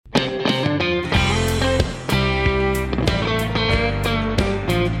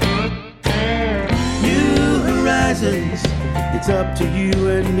it's up to you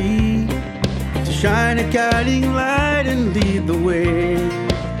and me to shine a guiding light and lead the way.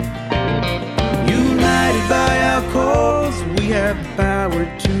 United by our cause, we have the power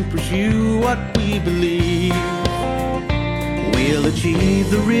to pursue what we believe. We'll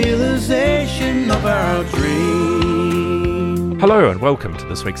achieve the realization of our dream. Hello and welcome to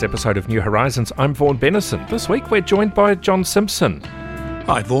this week's episode of New Horizons. I'm Vaughan Bennison. This week we're joined by John Simpson.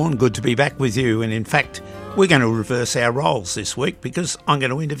 Hi Vaughan, good to be back with you, and in fact we're going to reverse our roles this week because I'm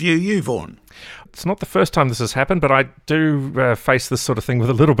going to interview you, Vaughan. It's not the first time this has happened, but I do face this sort of thing with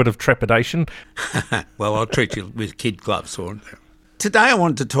a little bit of trepidation. Well, I'll treat you with kid gloves, Vaughan. Today I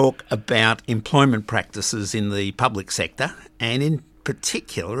want to talk about employment practices in the public sector, and in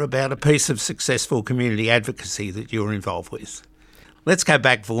particular about a piece of successful community advocacy that you're involved with. Let's go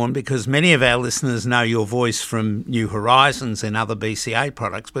back, Vaughan, because many of our listeners know your voice from New Horizons and other BCA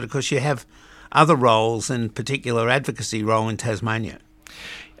products, but of course you have other roles, and particular advocacy role in Tasmania.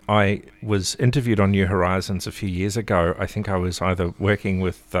 I was interviewed on New Horizons a few years ago. I think I was either working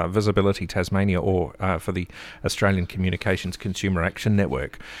with Visibility Tasmania or for the Australian Communications Consumer Action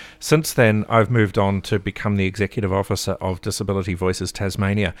Network. Since then, I've moved on to become the Executive Officer of Disability Voices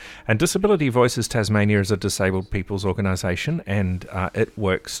Tasmania. And Disability Voices Tasmania is a disabled people's organisation, and it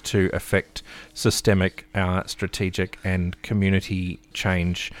works to affect systemic, strategic and community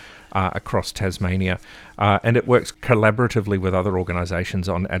change across Tasmania, and it works collaboratively with other organisations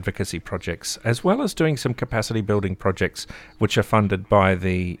on advocacy projects, as well as doing some capacity building projects which are funded by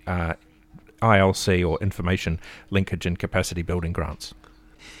the ILC, or Information Linkage and Capacity Building Grants.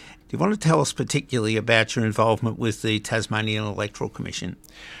 Do you want to tell us particularly about your involvement with the Tasmanian Electoral Commission?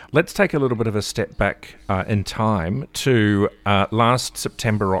 Let's take a little bit of a step back in time to last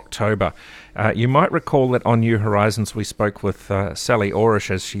September, October. You might recall that on New Horizons we spoke with Sally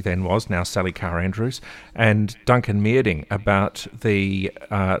Orish, as she then was, now Sally Carr-Andrews, and Duncan Meerding about the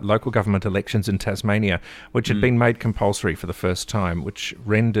local government elections in Tasmania, which had been made compulsory for the first time, which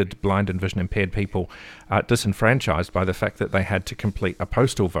rendered blind and vision impaired people disenfranchised by the fact that they had to complete a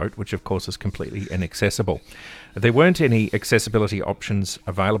postal vote, which of course is completely inaccessible. There weren't any accessibility options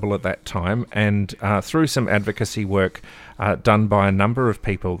available at that time, and through some advocacy work done by a number of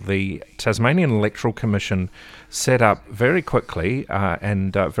people, the Tasmanian Electoral Commission set up very quickly,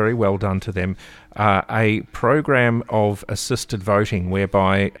 and very well done to them, a program of assisted voting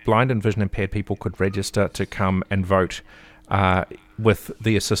whereby blind and vision impaired people could register to come and vote with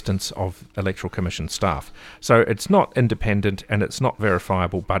the assistance of Electoral Commission staff. So it's not independent and it's not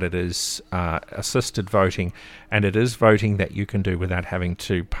verifiable, but it is assisted voting, and it is voting that you can do without having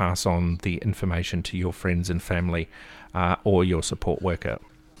to pass on the information to your friends and family or your support worker.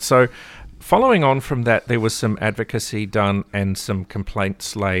 So following on from that, there was some advocacy done and some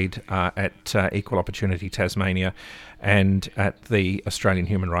complaints laid at Equal Opportunity Tasmania and at the Australian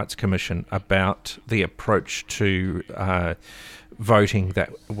Human Rights Commission about the approach to voting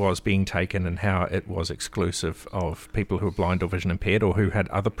that was being taken and how it was exclusive of people who were blind or vision impaired or who had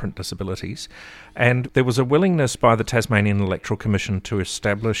other print disabilities. And there was a willingness by the Tasmanian Electoral Commission to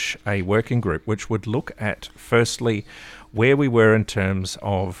establish a working group which would look at, firstly, where we were in terms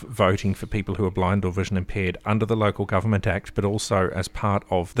of voting for people who are blind or vision impaired under the Local Government Act, but also as part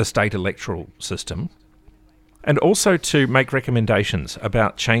of the state electoral system, and also to make recommendations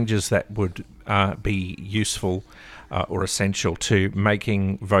about changes that would be useful or essential to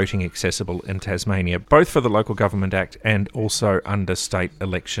making voting accessible in Tasmania, both for the Local Government Act and also under state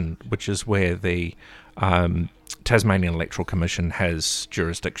election, which is where the Tasmanian Electoral Commission has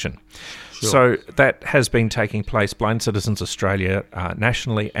jurisdiction. Sure. So that has been taking place. Blind Citizens Australia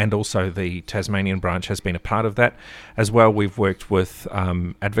nationally, and also the Tasmanian branch has been a part of that. As well, we've worked with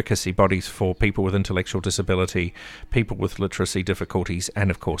advocacy bodies for people with intellectual disability, people with literacy difficulties,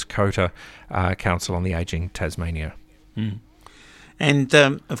 and of course COTA, Council on the Ageing Tasmania. Mm. And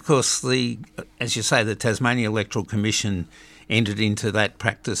of course, as you say, the Tasmanian Electoral Commission entered into that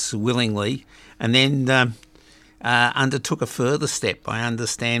practice willingly, and then undertook a further step, I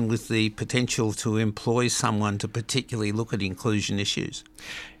understand, with the potential to employ someone to particularly look at inclusion issues.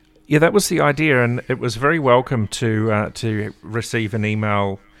 Yeah, that was the idea, and it was very welcome to receive an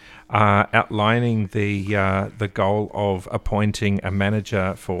email outlining the goal of appointing a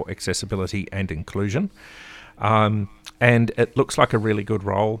manager for accessibility and inclusion. And it looks like a really good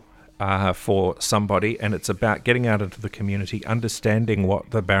role for somebody, and it's about getting out into the community, understanding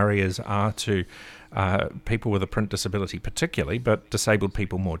what the barriers are to people with a print disability particularly, but disabled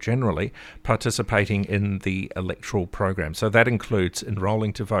people more generally, participating in the electoral program. So that includes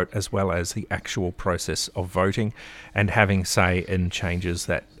enrolling to vote as well as the actual process of voting and having say in changes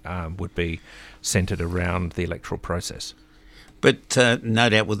that would be centred around the electoral process. But no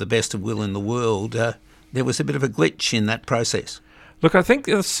doubt with the best of will in the world, there was a bit of a glitch in that process. Look, I think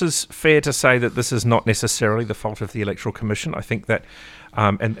this is fair to say that this is not necessarily the fault of the Electoral Commission. I think that,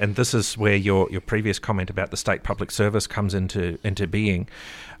 and this is where your previous comment about the state public service comes into being.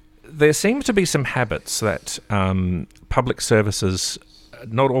 There seems to be some habits that public services,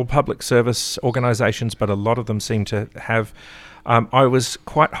 not all public service organisations, but a lot of them seem to have. I was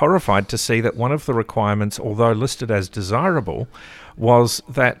quite horrified to see that one of the requirements, although listed as desirable, was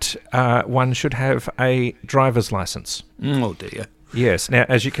that one should have a driver's licence. Oh dear. Yes. Now,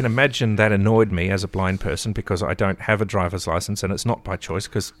 as you can imagine, that annoyed me as a blind person because I don't have a driver's licence, and it's not by choice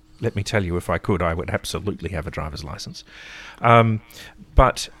because, let me tell you, if I could, I would absolutely have a driver's licence.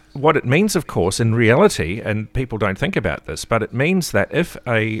 But what it means, of course, in reality, and people don't think about this, but it means that if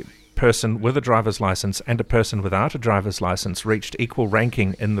a person with a driver's licence and a person without a driver's licence reached equal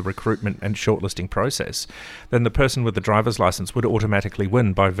ranking in the recruitment and shortlisting process, then the person with the driver's licence would automatically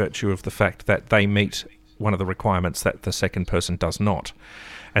win by virtue of the fact that they meet one of the requirements that the second person does not.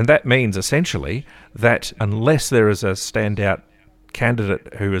 And that means essentially that unless there is a standout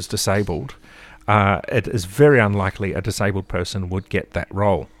candidate who is disabled, it is very unlikely a disabled person would get that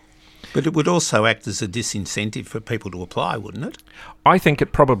role. But it would also act as a disincentive for people to apply, wouldn't it? I think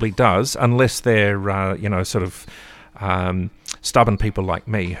it probably does, unless they're, stubborn people like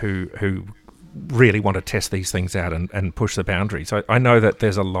me who really want to test these things out and push the boundaries. I know that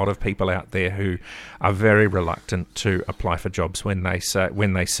there's a lot of people out there who are very reluctant to apply for jobs when they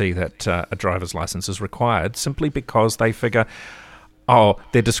see that a driver's license is required, simply because they figure, oh,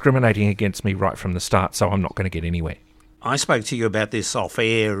 they're discriminating against me right from the start, so I'm not going to get anywhere. I spoke to you about this off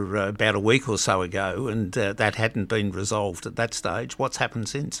air about a week or so ago, and that hadn't been resolved at that stage. What's happened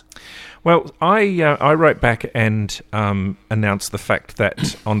since? Well, I wrote back and announced the fact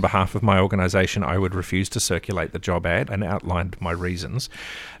that on behalf of my organisation I would refuse to circulate the job ad and outlined my reasons.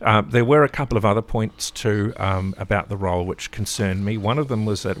 There were a couple of other points too about the role which concerned me. One of them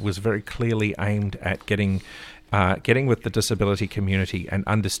was that it was very clearly aimed at getting with the disability community and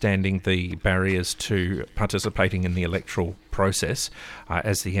understanding the barriers to participating in the electoral process,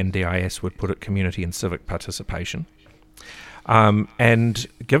 as the NDIS would put it, community and civic participation. And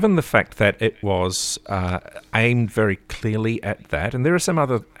given the fact that it was aimed very clearly at that, and there are some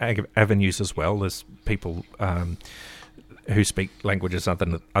other avenues as well, there's people who speak languages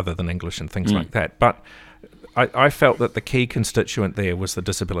other than English and things like that, but I felt that the key constituent there was the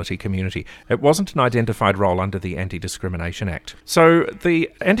disability community. It wasn't an identified role under the Anti-Discrimination Act. So the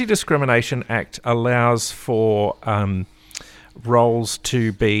Anti-Discrimination Act allows for roles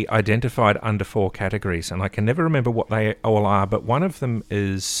to be identified under 4 categories, and I can never remember what they all are, but one of them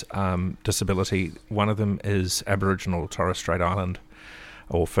is disability, one of them is Aboriginal Torres Strait Island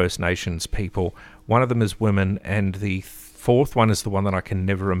or First Nations people, one of them is women, and the fourth one is the one that I can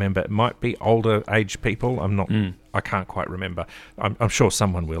never remember. It might be older age people. I can't quite remember. I'm sure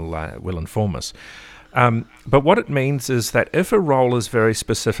someone will inform us. But what it means is that if a role is very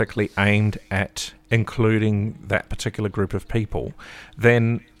specifically aimed at including that particular group of people,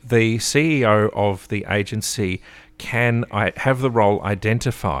 then the CEO of the agency can have the role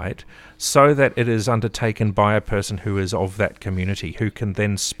identified so that it is undertaken by a person who is of that community, who can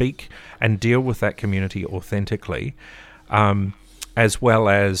then speak and deal with that community authentically, as well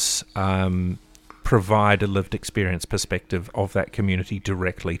as provide a lived experience perspective of that community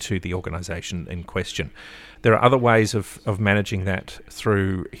directly to the organisation in question. There are other ways of managing that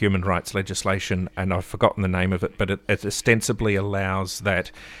through human rights legislation, and I've forgotten the name of it, but it ostensibly allows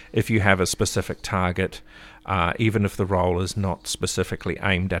that if you have a specific target, even if the role is not specifically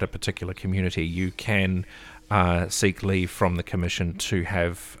aimed at a particular community, you can seek leave from the Commission to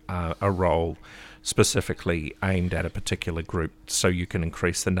have a role specifically aimed at a particular group, so you can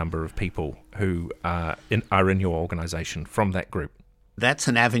increase the number of people who are in your organisation from that group. That's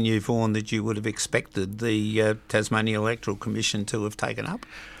an avenue, Vaughan, that you would have expected the Tasmanian Electoral Commission to have taken up?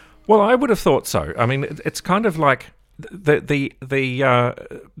 Well, I would have thought so. I mean, it's kind of like the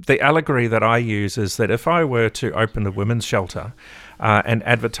allegory that I use is that if I were to open a women's shelter and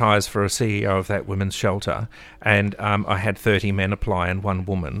advertise for a CEO of that women's shelter, and I had 30 men apply and 1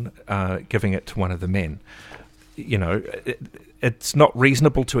 woman, giving it to one of the men, it's not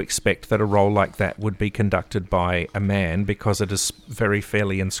reasonable to expect that a role like that would be conducted by a man, because it is very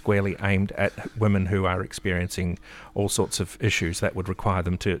fairly and squarely aimed at women who are experiencing all sorts of issues that would require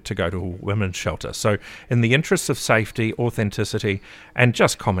them to go to a women's shelter. So in the interests of safety, authenticity, and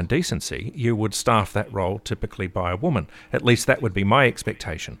just common decency, you would staff that role typically by a woman. At least that would be my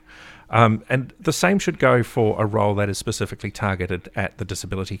expectation. And the same should go for a role that is specifically targeted at the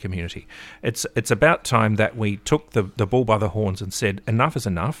disability community. It's about time that we took the bull by the horns and said, enough is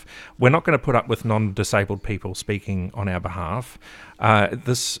enough. We're not going to put up with non-disabled people speaking on our behalf.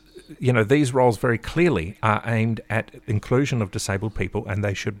 These roles very clearly are aimed at inclusion of disabled people, and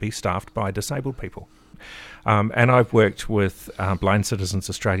they should be staffed by disabled people. And I've worked with Blind Citizens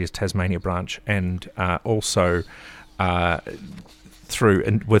Australia's Tasmania branch, and also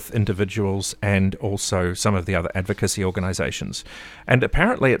with individuals and also some of the other advocacy organisations. And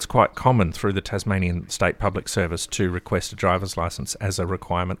apparently it's quite common through the Tasmanian State Public Service to request a driver's licence as a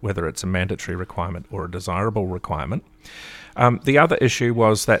requirement, whether it's a mandatory requirement or a desirable requirement. The other issue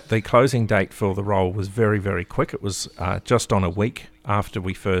was that the closing date for the role was very, very quick. It was just on a week after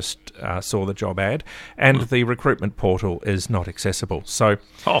we first saw the job ad, and the recruitment portal is not accessible. So,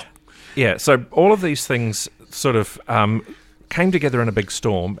 so all of these things sort of came together in a big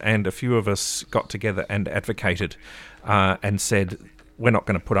storm, and a few of us got together and advocated and said, we're not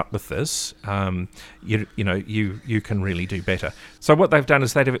going to put up with this. You can really do better. So what they've done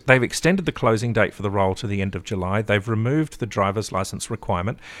is they've extended the closing date for the role to the end of July. They've removed the driver's licence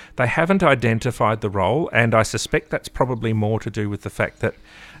requirement. They haven't identified the role, and I suspect that's probably more to do with the fact that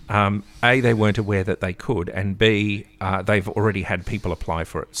A, they weren't aware that they could, and B, they've already had people apply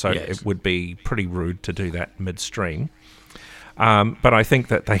for it. So It would be pretty rude to do that midstream. But I think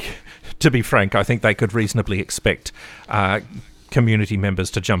that to be frank, I think they could reasonably expect community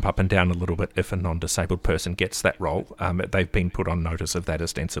members to jump up and down a little bit if a non-disabled person gets that role. They've been put on notice of that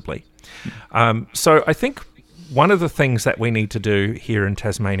ostensibly. So I think one of the things that we need to do here in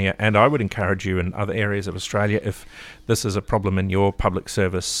Tasmania, and I would encourage you in other areas of Australia, if this is a problem in your public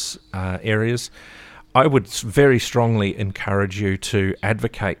service areas, I would very strongly encourage you to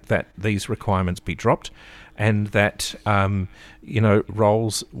advocate that these requirements be dropped, and that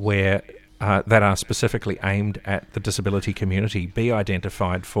roles where that are specifically aimed at the disability community be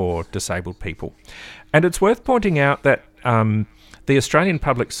identified for disabled people. And it's worth pointing out that the Australian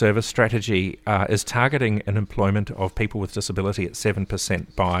Public Service Strategy is targeting an employment of people with disability at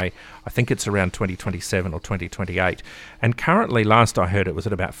 7% by, I think it's around 2027 or 2028. And currently, last I heard, it was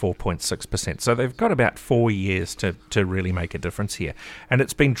at about 4.6%. So they've got about 4 years to really make a difference here. And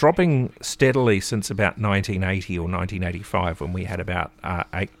it's been dropping steadily since about 1980 or 1985, when we had about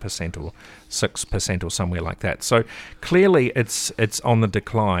 8% or 6% or somewhere like that. So clearly it's on the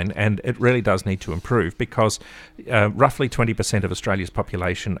decline, and it really does need to improve, because roughly 20% of Australia's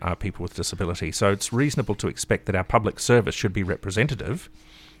population are people with disability. So it's reasonable to expect that our public service should be representative,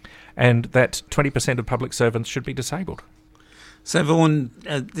 and that 20% of public servants should be disabled. So Vaughan,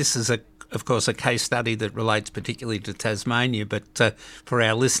 this is of course a case study that relates particularly to Tasmania, but for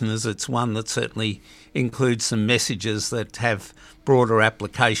our listeners it's one that certainly includes some messages that have broader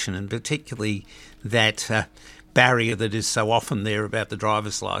application, and particularly that barrier that is so often there about the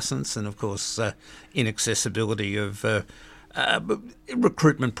driver's licence, and of course inaccessibility of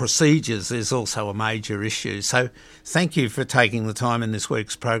recruitment procedures is also a major issue. So thank you for taking the time in this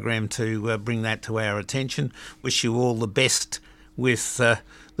week's program to bring that to our attention. Wish you all the best with the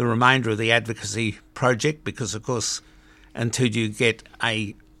remainder of the advocacy project, because of course until you get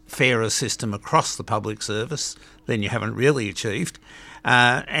a fairer system across the public service, then you haven't really achieved.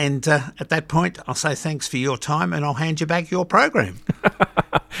 And at that point, I'll say thanks for your time, and I'll hand you back your program.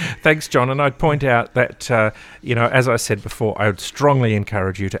 Thanks, John. And I'd point out that, as I said before, I would strongly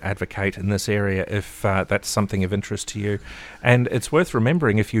encourage you to advocate in this area if that's something of interest to you. And it's worth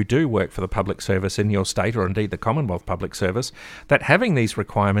remembering, if you do work for the public service in your state, or indeed the Commonwealth Public Service, that having these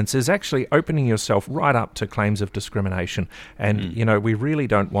requirements is actually opening yourself right up to claims of discrimination. And, we really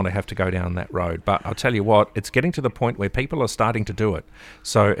don't want to have to go down that road. But I'll tell you what, it's getting to the point where people are starting to do it.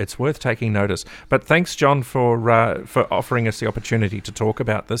 So it's worth taking notice. But thanks, John, for offering us the opportunity to talk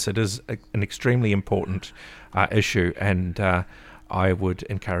about this. It is an extremely important issue, and I would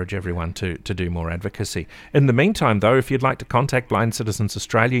encourage everyone to do more advocacy. In the meantime, though, if you'd like to contact Blind Citizens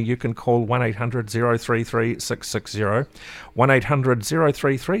Australia, you can call 1800 033 660, 1800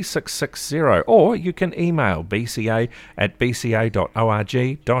 033 660, or you can email bca@bca.org.au,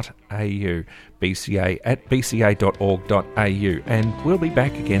 bca@bca.org.au, and we'll be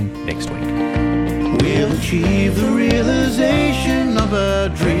back again next week. We'll achieve the realization of our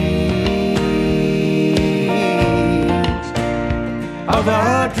dreams, of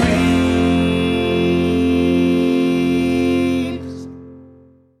our dreams.